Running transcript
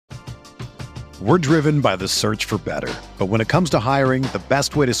We're driven by the search for better. But when it comes to hiring, the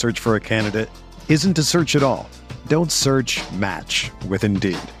best way to search for a candidate isn't to search at all. Don't search, match with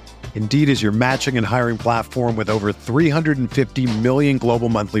Indeed. Indeed is your matching and hiring platform with over 350 million global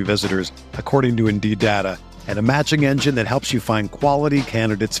monthly visitors, according to Indeed data, and a matching engine that helps you find quality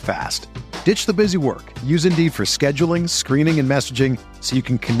candidates fast. Ditch the busy work. Use Indeed for scheduling, screening, and messaging so you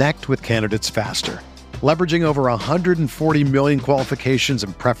can connect with candidates faster. Leveraging over 140 million qualifications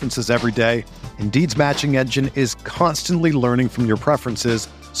and preferences every day, Indeed's matching engine is constantly learning from your preferences,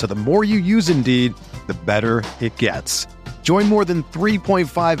 so the more you use Indeed, the better it gets. Join more than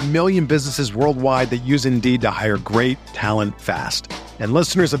 3.5 million businesses worldwide that use Indeed to hire great talent fast. And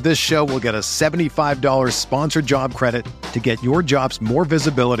listeners of this show will get a $75 sponsored job credit to get your jobs more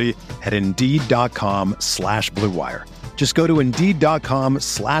visibility at Indeed.com/Blue Wire. Just go to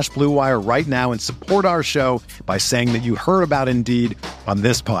Indeed.com/Blue Wire right now and support our show by saying that you heard about Indeed on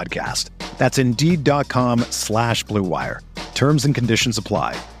this podcast. That's Indeed.com/Blue Wire. Terms and conditions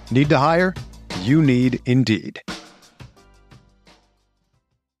apply. Need to hire? You need Indeed.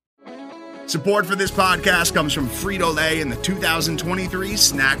 Support for this podcast comes from Frito-Lay and the 2023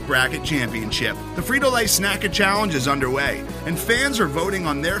 Snack Bracket Championship. The Frito-Lay Snack-It Challenge is underway, and fans are voting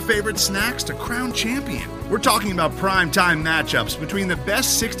on their favorite snacks to crown champion. We're talking about prime-time matchups between the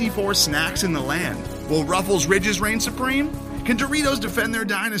best 64 snacks in the land. Will Ruffles Ridges reign supreme? Can Doritos defend their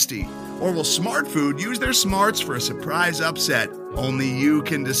dynasty? Or will Smart Food use their smarts for a surprise upset? Only you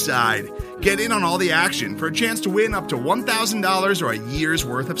can decide. Get in on all the action for a chance to win up to $1,000 or a year's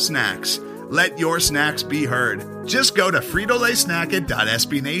worth of snacks. Let your snacks be heard. Just go to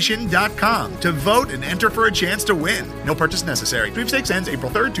fritolaysnacket.sbnation.com to vote and enter for a chance to win. No purchase necessary. Sweepstakes ends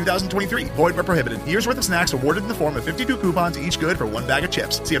April 3rd, 2023. Void where prohibited. Year's worth of snacks awarded in the form of 52 coupons, each good for one bag of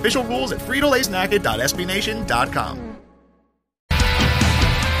chips. See official rules at fritolaysnacket.sbnation.com.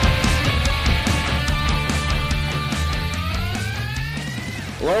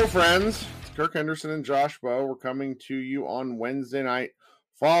 Hello, friends. It's Kirk Henderson and Josh Bowe. We're coming to you on Wednesday night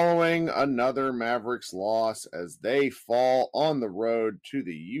following another Mavericks loss as they fall on the road to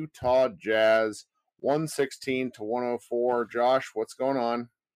the Utah Jazz, 116-104. Josh, what's going on?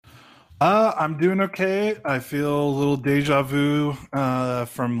 I'm doing okay. I feel a little deja vu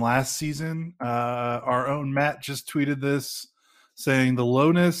from last season. Our own Matt just tweeted this, saying the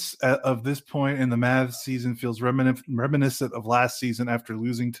lowness of this point in the Mavs season feels reminiscent of last season after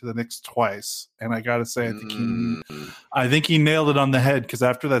losing to the Knicks twice. And I got to say, I think he nailed it on the head, because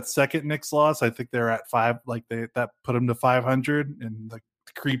after that second Knicks loss, I think they're at 5, like that put them to 500, and the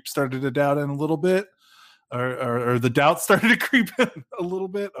creep started to doubt in a little bit, or the doubt started to creep in a little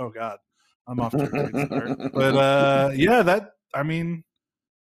bit. Oh God, I'm off to a great start. But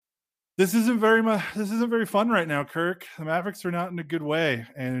This isn't very fun right now, Kirk. The Mavericks are not in a good way,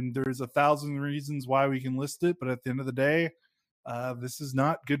 and there's 1,000 reasons why we can list it. But at the end of the day, this is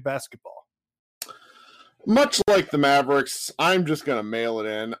not good basketball. Much like the Mavericks, I'm just going to mail it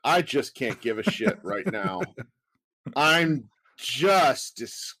in. I just can't give a shit right now. I'm just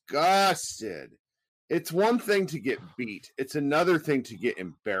disgusted. It's one thing to get beat. It's another thing to get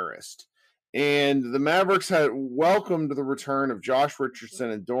embarrassed. And the Mavericks had welcomed the return of Josh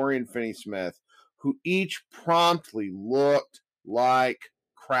Richardson and Dorian Finney-Smith, who each promptly looked like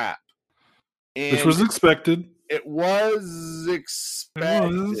crap. And which was expected. It was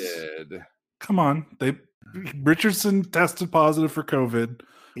expected. Come on. Richardson tested positive for COVID.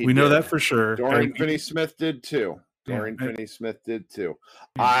 We know that for sure. Dorian Finney-Smith did too.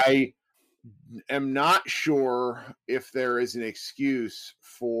 I am not sure if there is an excuse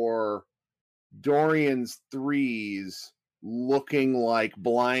for Dorian's threes looking like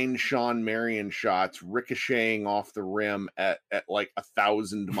blind Sean Marion shots ricocheting off the rim at like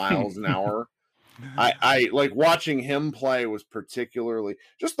 1,000 miles an hour. I like watching him play was particularly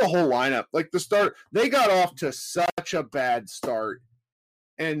just the whole lineup. Like the start, they got off to such a bad start.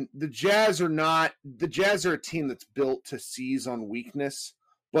 And the Jazz are a team that's built to seize on weakness,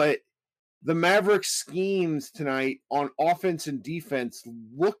 but the Mavericks schemes tonight on offense and defense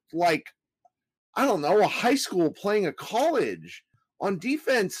looked like, I don't know, a high school playing a college. On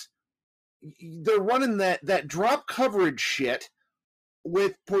defense, they're running that drop coverage shit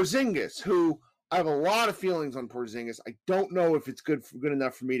with Porzingis, who I have a lot of feelings on Porzingis. I don't know if it's good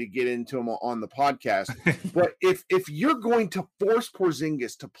enough for me to get into him on the podcast. But if you're going to force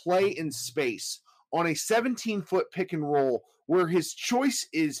Porzingis to play in space on a 17-foot pick and roll where his choice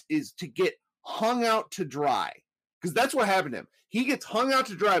is to get hung out to dry, because that's what happened to him. He gets hung out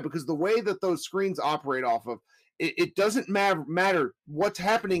to dry because the way that those screens operate off of, it doesn't matter. What's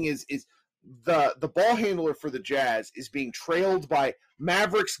happening is the ball handler for the Jazz is being trailed by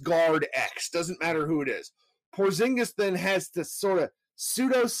Mavericks guard X. Doesn't matter who it is. Porzingis then has to sort of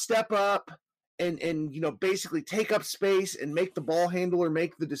pseudo step up and basically take up space and make the ball handler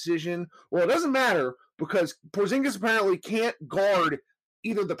make the decision. Well, it doesn't matter because Porzingis apparently can't guard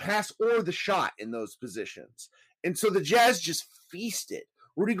either the pass or the shot in those positions. And so the Jazz just feasted.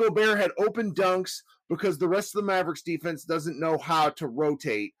 Rudy Gobert had open dunks because the rest of the Mavericks defense doesn't know how to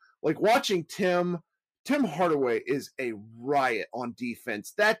rotate. Like watching Tim Hardaway is a riot on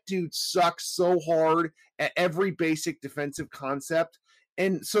defense. That dude sucks so hard at every basic defensive concept.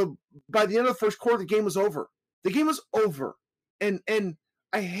 And so by the end of the first quarter, the game was over. The game was over. And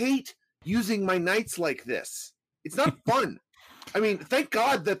I hate using my nights like this. It's not fun. I mean, thank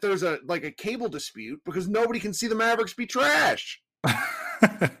God that there's a cable dispute because nobody can see the Mavericks be trash.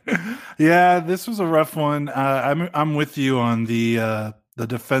 Yeah, this was a rough one. I'm with you on the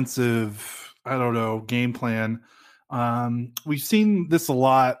defensive, game plan. We've seen this a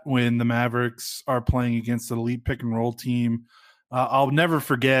lot when the Mavericks are playing against an elite pick and roll team. I'll never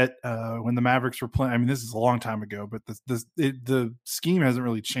forget when the Mavericks were playing. I mean, this is a long time ago, but the scheme hasn't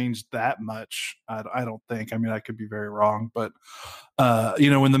really changed that much. I don't think. I mean, I could be very wrong, but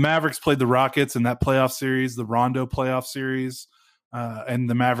when the Mavericks played the Rockets in that playoff series, the Rondo playoff series, and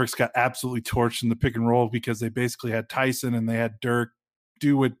the Mavericks got absolutely torched in the pick and roll because they basically had Tyson and they had Dirk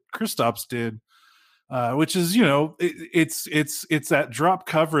do what Kristaps did, which is it's that drop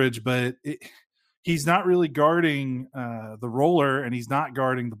coverage, but he's not really guarding the roller and he's not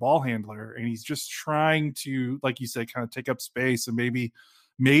guarding the ball handler. And he's just trying to, like you said, kind of take up space and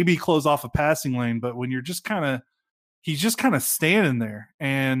maybe close off a passing lane. But when you're just he's just kind of standing there.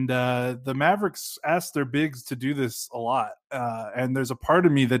 And the Mavericks ask their bigs to do this a lot. And there's a part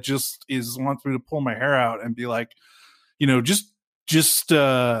of me that just wants me to pull my hair out and be like, just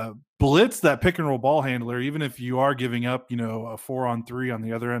blitz that pick and roll ball handler, even if you are giving up, a 4-on-3 on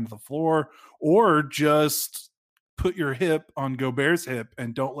the other end of the floor, or just put your hip on Gobert's hip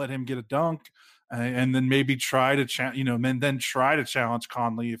and don't let him get a dunk. And then maybe try to challenge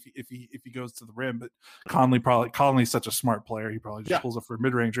Conley if he goes to the rim. But Conley's such a smart player. He probably just pulls up for a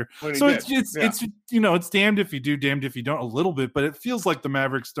mid-ranger. So it's damned if you do, damned if you don't a little bit, but it feels like the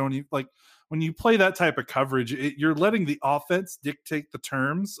Mavericks don't even like when you play that type of coverage, you're letting the offense dictate the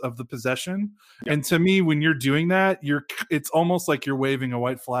terms of the possession. Yep. And to me, when you're doing that, it's almost like you're waving a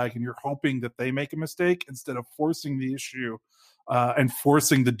white flag and you're hoping that they make a mistake instead of forcing the issue and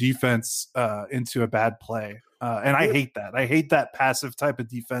forcing the defense into a bad play. And I hate that. I hate that passive type of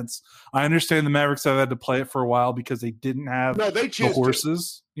defense. I understand the Mavericks have had to play it for a while because they didn't have the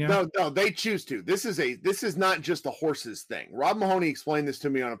horses. No, they choose to. This is not just the horses thing. Rob Mahoney explained this to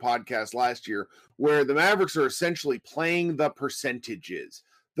me on a podcast last year where the Mavericks are essentially playing the percentages.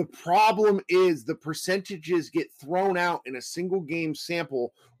 The problem is the percentages get thrown out in a single game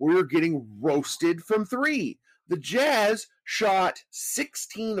sample where you're getting roasted from three. The Jazz shot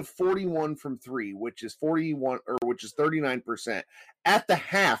 16 of 41 from three, which is 39%. At the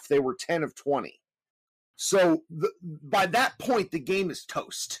half, they were 10 of 20. So by that point, the game is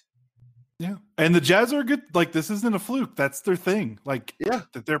toast. Yeah, and the Jazz are good. Like, this isn't a fluke. That's their thing. Like,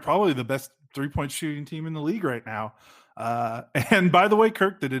 they're probably the best 3-point shooting team in the league right now. And by the way,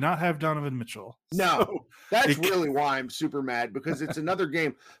 Kirk, they did not have Donovan Mitchell. No, so that's really why I'm super mad, because it's another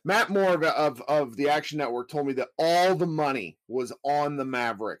game. Matt Moore of the Action Network told me that all the money was on the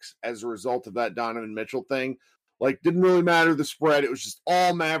Mavericks as a result of that Donovan Mitchell thing. Like, didn't really matter the spread. It was just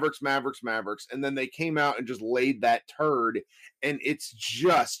all Mavericks. And then they came out and just laid that turd, and it's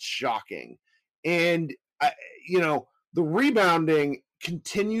just shocking. And, the rebounding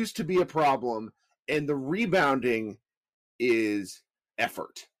continues to be a problem, and the rebounding is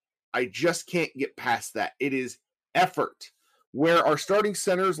effort. I just can't get past that. It is effort. Where our starting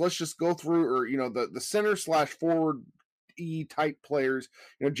centers, let's just go through, or, the center / forward type players,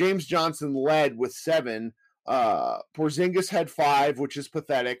 James Johnson led with 7. Porzingis had 5, which is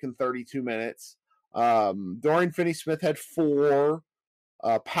pathetic in 32 minutes. Dorian Finney-Smith had 4.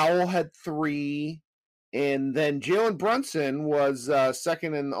 Powell had 3. And then Jalen Brunson was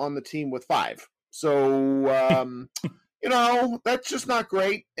second on the team with 5. So, that's just not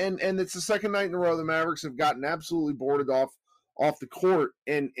great. And it's the second night in a row the Mavericks have gotten absolutely boarded off the court.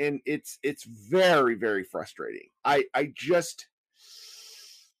 And it's very, very frustrating.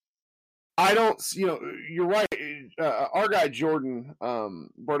 I don't, you're right. Our guy Jordan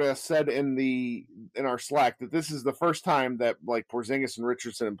Bordes said in our Slack that this is the first time that like Porzingis and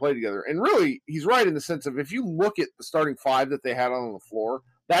Richardson have played together. And really, he's right in the sense of if you look at the starting 5 that they had on the floor,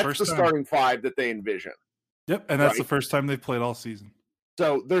 that's starting 5 that they envision. Yep, and that's the first time they've played all season.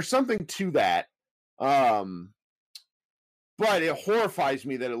 So there's something to that. But it horrifies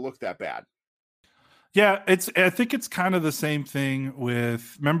me that it looked that bad. Yeah, I think it's kind of the same thing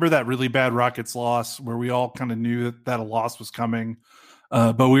with, remember that really bad Rockets loss where we all kind of knew that a loss was coming.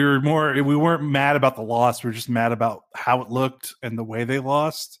 But we weren't mad about the loss. We were just mad about how it looked and the way they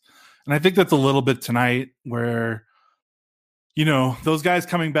lost. And I think that's a little bit tonight where, those guys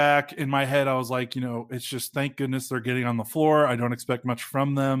coming back, in my head, I was like, it's just, thank goodness they're getting on the floor. I don't expect much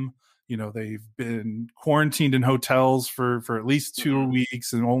from them. They've been quarantined in hotels for at least 2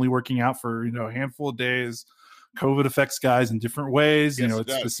 weeks and only working out for, a handful of days. COVID affects guys in different ways.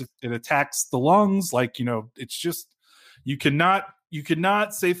 Yes, it attacks the lungs. Like, it's just, you cannot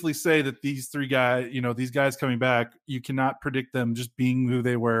safely say that these three guys, these guys coming back, you cannot predict them just being who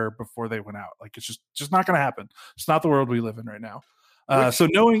they were before they went out. Like, it's just not going to happen. It's not the world we live in right now. So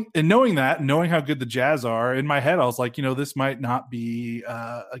knowing how good the Jazz are, in my head, I was like, this might not be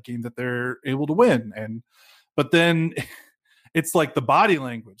a game that they're able to win. But then it's like the body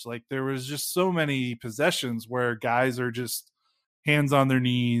language. Like, there was just so many possessions where guys are just hands on their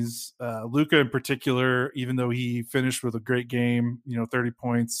knees. Luka in particular, even though he finished with a great game, 30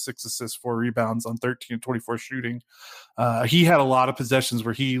 points, 6 assists, 4 rebounds on 13 and 24 shooting. He had a lot of possessions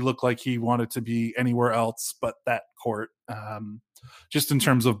where he looked like he wanted to be anywhere else but that court. Just in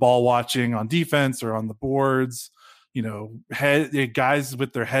terms of ball watching on defense or on the boards, guys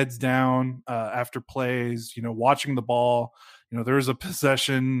with their heads down after plays, watching the ball. There was a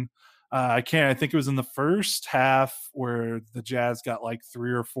possession. I think it was in the first half where the Jazz got like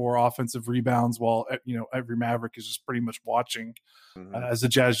 3 or 4 offensive rebounds while, every Maverick is just pretty much watching as the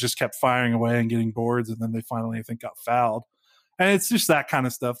Jazz just kept firing away and getting boards. And then they finally, I think, got fouled. And it's just that kind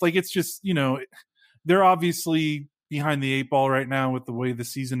of stuff. Like, it's just, they're obviously behind the 8 ball right now with the way the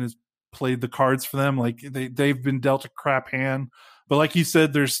season has played the cards for them. Like, they've been dealt a crap hand, but like you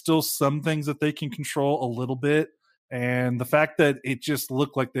said, there's still some things that they can control a little bit. And the fact that it just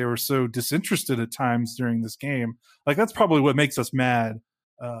looked like they were so disinterested at times during this game, like, that's probably what makes us mad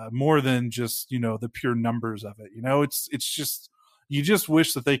more than just, the pure numbers of it. It's just, you just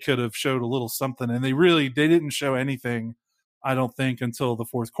wish that they could have showed a little something, and they didn't show anything, I don't think, until the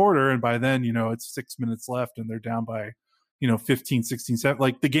fourth quarter. And by then, it's 6 minutes left and they're down by, 15, 16, 7.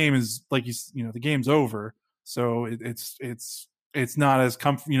 Like, the game is like, the game's over. So it's not as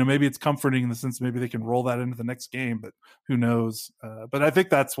maybe it's comforting in the sense maybe they can roll that into the next game, but who knows? But I think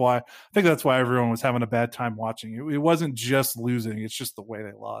that's why everyone was having a bad time watching it. It wasn't just losing; it's just the way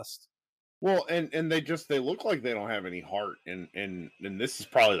they lost. Well, and they look like they don't have any heart, and this is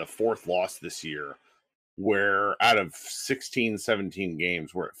probably the 4th loss this year, where out of 16, 17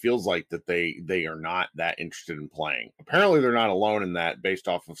 games where it feels like that they are not that interested in playing. Apparently, they're not alone in that, based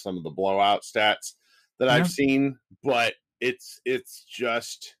off of some of the blowout stats that I've seen, but it's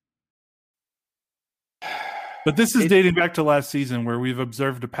just. But this is dating back to last season, where we've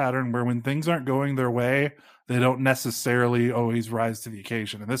observed a pattern where when things aren't going their way, they don't necessarily always rise to the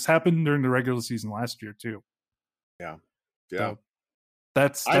occasion. And this happened during the regular season last year too. Yeah. So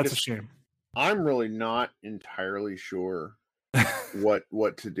that's a shame. I'm really not entirely sure what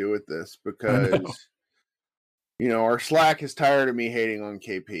to do with this, because our Slack is tired of me hating on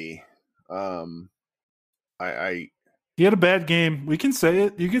KP. He had a bad game. We can say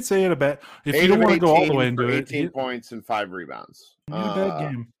it. You could say it a bad. If you don't want to go all the way into it, 18 points and 5 rebounds. He had a bad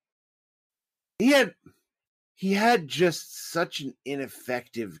game. He had just such an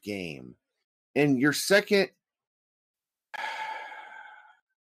ineffective game, and your second.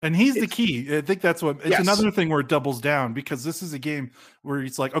 And he's the key. I think that's what it's another thing where it doubles down, because this is a game where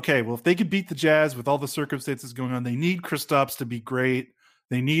it's like, okay, well, if they could beat the Jazz with all the circumstances going on, they need Kristaps to be great.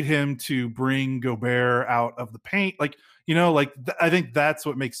 They need him to bring Gobert out of the paint. Like, I think that's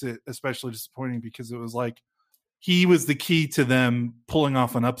what makes it especially disappointing, because it was like he was the key to them pulling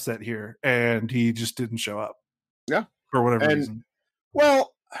off an upset here, and he just didn't show up. Yeah. For whatever reason.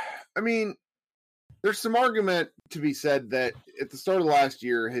 Well, I mean, there's some argument to be said that at the start of last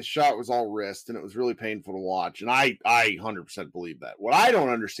year, his shot was all wrist and it was really painful to watch. And I 100% believe that. What I don't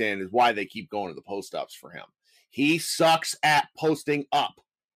understand is why they keep going to the post ups for him. He sucks at posting up.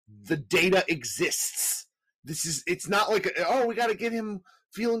 The data exists. It's not like, we got to get him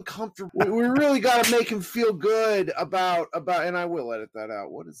feeling comfortable. We really got to make him feel good about, and I will edit that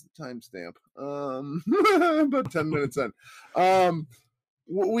out. What is the timestamp? About 10 minutes in.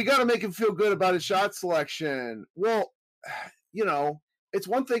 We got to make him feel good about his shot selection. Well, it's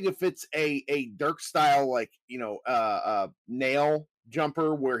one thing if it's a Dirk style, like, nail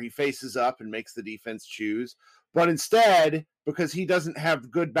jumper where he faces up and makes the defense choose. But instead, because he doesn't have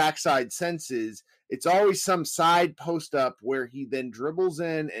good backside senses, it's always some side post up where he then dribbles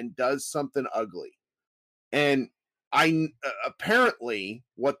in and does something ugly. And apparently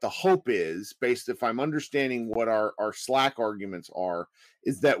what the hope is, based if I'm understanding what our slack arguments are,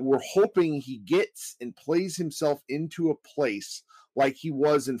 is that we're hoping he gets and plays himself into a place like he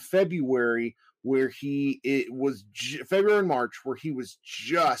was in February, where February and March, where he was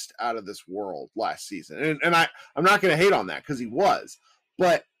just out of this world last season. And I'm not going to hate on that, because he was,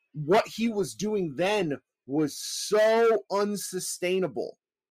 but what he was doing then was so unsustainable.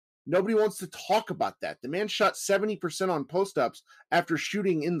 Nobody wants to talk about that. The man shot 70% on post-ups after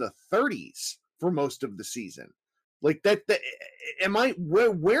shooting in the 30s for most of the season. Like that,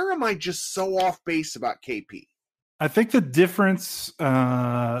 where am I just so off base about KP? I think the difference in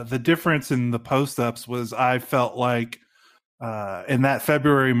the post-ups was, I felt like in that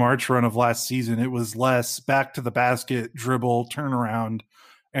February, March run of last season, it was less back to the basket, dribble, turnaround,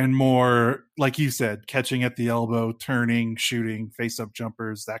 and more, like you said, catching at the elbow, turning, shooting, face-up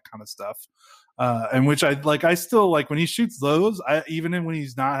jumpers, that kind of stuff. And which I still like when he shoots those. Even when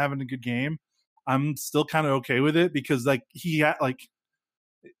he's not having a good game, I'm still kind of okay with it, because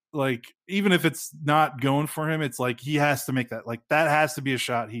even if it's not going for him, it's like he has to make that. Like that has to be a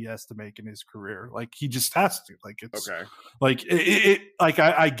shot he has to make in his career. Like he just has to. Like it's okay. Like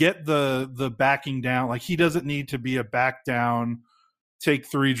I get the backing down. Like he doesn't need to be a back down, take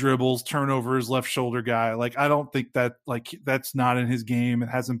 3 dribbles, turn over his left shoulder guy. Like I don't think that, like, that's not in his game. It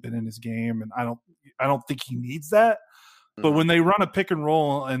hasn't been in his game, and I don't think he needs that. But when they run a pick and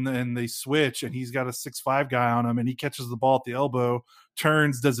roll and they switch, and he's got a 6'5" guy on him, and he catches the ball at the elbow,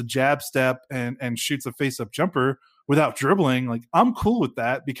 turns, does a jab step, and shoots a face-up jumper without dribbling, like I'm cool with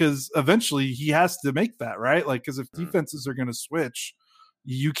that, because eventually he has to make that, right? Like, because if defenses are going to switch,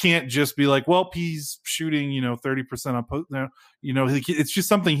 you can't just be like, well, he's shooting, 30% on post. It's just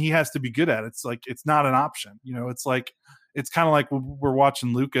something he has to be good at. It's like, it's not an option. It's like, it's kind of like we're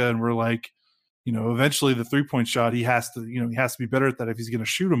watching Luka, and we're like, eventually the 3-point shot, he has to be better at that if he's going to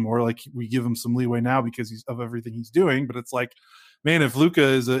shoot him more. Like we give him some leeway now because of everything he's doing. But it's like, man, if Luka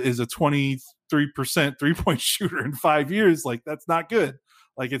is a 23% 3-point shooter in 5 years, like that's not good.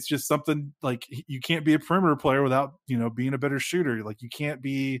 Like it's just something, like you can't be a perimeter player without, being a better shooter. Like you can't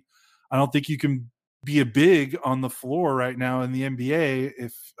be, I don't think you can be a big on the floor right now in the NBA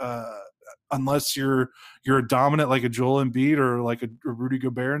if, unless you're a dominant, like a Joel Embiid or like a Rudy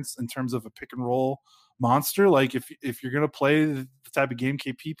Gobert in terms of a pick and roll monster. Like if you're going to play the type of game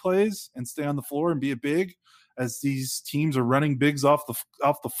KP plays and stay on the floor and be a big, as these teams are running bigs off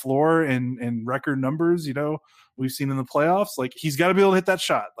the floor and record numbers, we've seen in the playoffs, like he's got to be able to hit that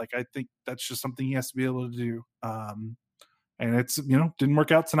shot. Like I think that's just something he has to be able to do. And it's, didn't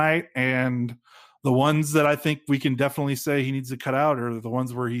work out tonight. And the ones that I think we can definitely say he needs to cut out are the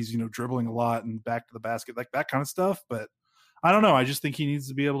ones where he's, dribbling a lot and back to the basket, like that kind of stuff. But I don't know. I just think he needs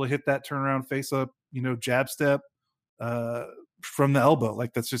to be able to hit that turnaround face up, jab step from the elbow.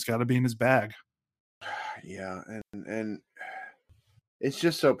 Like that's just got to be in his bag. Yeah. And it's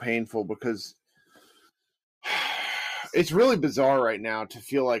just so painful, because it's really bizarre right now to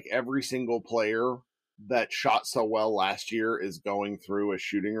feel like every single player that shot so well last year is going through a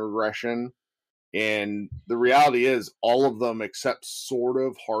shooting regression. And the reality is all of them, except sort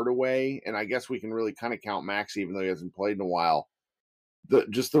of Hardaway, and I guess we can really kind of count Max, even though he hasn't played in a while, the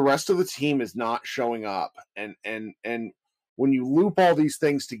rest of the team is not showing up. And when you loop all these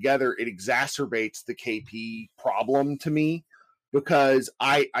things together, it exacerbates the KP problem to me, because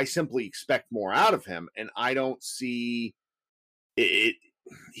I simply expect more out of him, and I don't see it.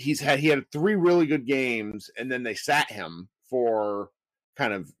 He had 3 really good games, and then they sat him for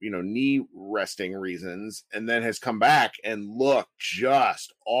kind of, knee resting reasons, and then has come back and looked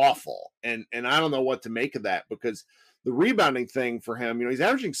just awful. And I don't know what to make of that, because the rebounding thing for him, he's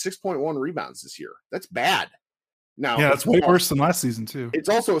averaging 6.1 rebounds this year. That's bad. Now, yeah, it's way worse than last season too. It's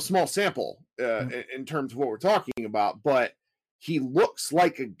also a small sample in terms of what we're talking about, but he looks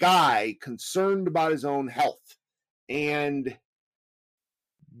like a guy concerned about his own health, and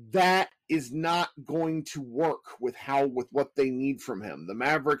that is not going to work with what they need from him. The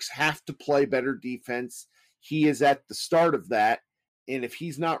Mavericks have to play better defense. He is at the start of that. And if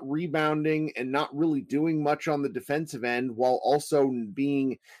he's not rebounding and not really doing much on the defensive end, while also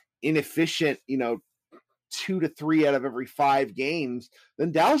being inefficient, 2 to 3 out of every 5 games,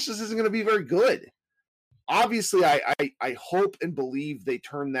 then Dallas just isn't going to be very good. Obviously, I hope and believe they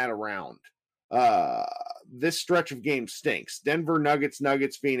turn that around. This stretch of games stinks. Denver, Nuggets,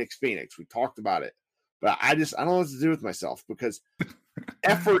 Phoenix. We talked about it, but I don't know what to do with myself, because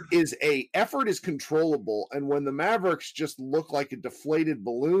effort is controllable. And when the Mavericks just look like a deflated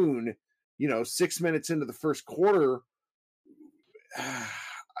balloon, 6 minutes into the first quarter,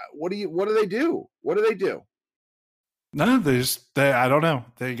 what do they do? What do they do? No, I don't know.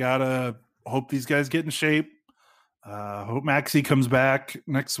 They gotta hope these guys get in shape. Hope Maxey comes back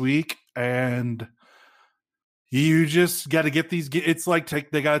next week, and you just got to get these. It's like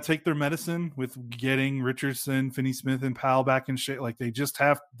they got to take their medicine with getting Richardson, Finney-Smith, and Powell back in shape. Like they just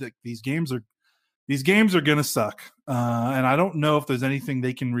have these games are gonna suck, and I don't know if there's anything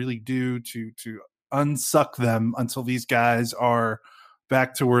they can really do to unsuck them until these guys are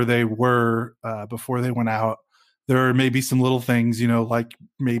back to where they were before they went out. There may be some little things, like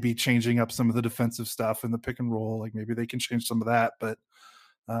maybe changing up some of the defensive stuff in the pick and roll. Like maybe they can change some of that, but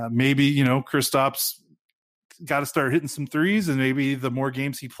maybe, Kristaps got to start hitting some threes, and maybe the more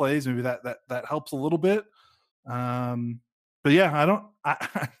games he plays, maybe that helps a little bit. But yeah,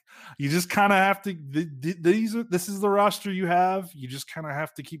 you just kind of have to, this is the roster you have. You just kind of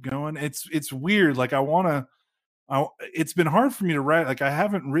have to keep going. It's weird. Like it's been hard for me to write. Like I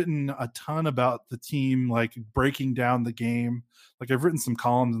haven't written a ton about the team, like breaking down the game. Like I've written some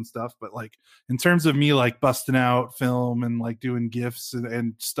columns and stuff, but like in terms of me, like busting out film and like doing GIFs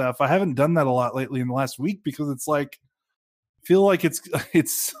and stuff, I haven't done that a lot lately in the last week, because it's like, I feel like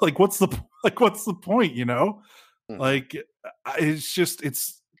it's like, what's the point, Like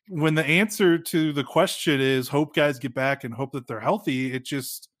it's when the answer to the question is hope guys get back and hope that they're healthy, it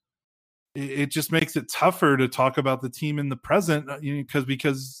just makes it tougher to talk about the team in the present,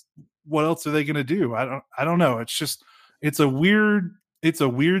 because what else are they going to do? I don't know. It's a weird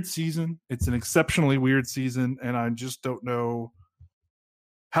season. It's an exceptionally weird season, and I just don't know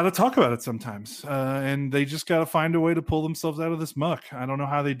how to talk about it sometimes. And they just got to find a way to pull themselves out of this muck. I don't know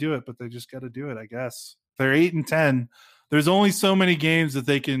how they do it, but they just got to do it, I guess. They're 8-10. There's only so many games that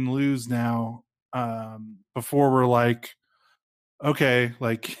they can lose now before we're like, okay,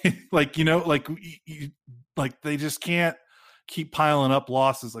 like they just can't keep piling up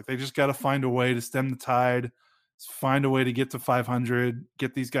losses. Like they just got to find a way to stem the tide, find a way to get to 500,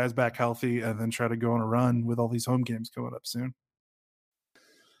 get these guys back healthy, and then try to go on a run with all these home games coming up soon.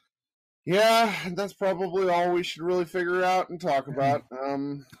 Yeah, that's probably all we should really figure out and talk about.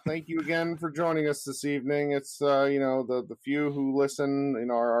 Thank you again for joining us this evening. It's the few who listen,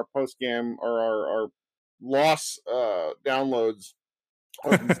 our post game or our loss downloads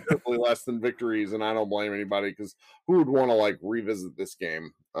are considerably less than victories, and I don't blame anybody, because who would want to revisit this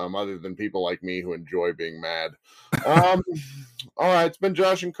game other than people like me who enjoy being mad. All right, it's been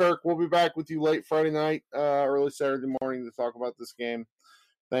Josh and Kirk. We'll be back with you late Friday night, early Saturday morning to talk about this game.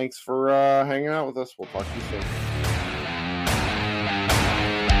 Thanks for hanging out with us. We'll talk to you soon.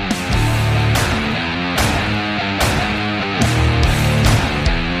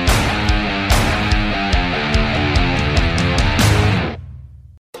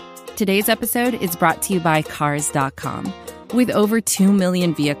 Today's episode is brought to you by Cars.com. With over 2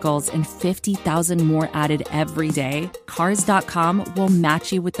 million vehicles and 50,000 more added every day, Cars.com will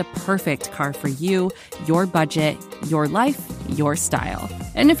match you with the perfect car for you, your budget, your life, your style.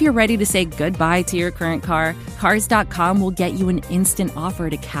 And if you're ready to say goodbye to your current car, Cars.com will get you an instant offer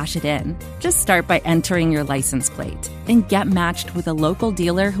to cash it in. Just start by entering your license plate and get matched with a local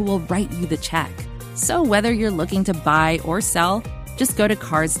dealer who will write you the check. So whether you're looking to buy or sell, just go to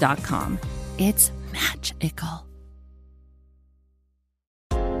Cars.com. It's magical.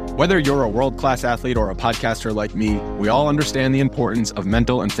 Whether you're a world-class athlete or a podcaster like me, we all understand the importance of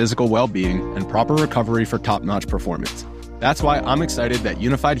mental and physical well-being and proper recovery for top-notch performance. That's why I'm excited that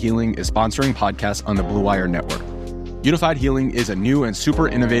Unified Healing is sponsoring podcasts on the Blue Wire Network. Unified Healing is a new and super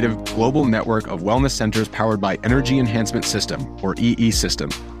innovative global network of wellness centers powered by Energy Enhancement System, or EE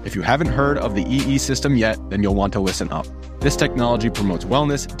System. If you haven't heard of the EE System yet, then you'll want to listen up. This technology promotes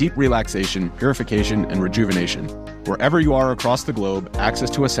wellness, deep relaxation, purification, and rejuvenation. Wherever you are across the globe,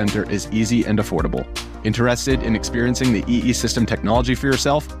 access to a center is easy and affordable. Interested in experiencing the EE System technology for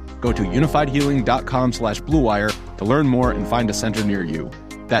yourself? Go to unifiedhealing.com/bluewire to learn more and find a center near you.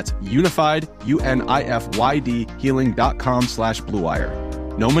 That's unified, UNIFYD,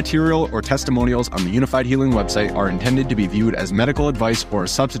 healing.com/bluewire. No material or testimonials on the Unified Healing website are intended to be viewed as medical advice or a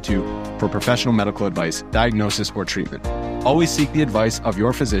substitute for professional medical advice, diagnosis, or treatment. Always seek the advice of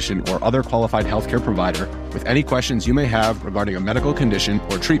your physician or other qualified healthcare provider with any questions you may have regarding a medical condition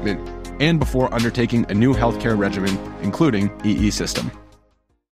or treatment, and before undertaking a new healthcare regimen, including EE System.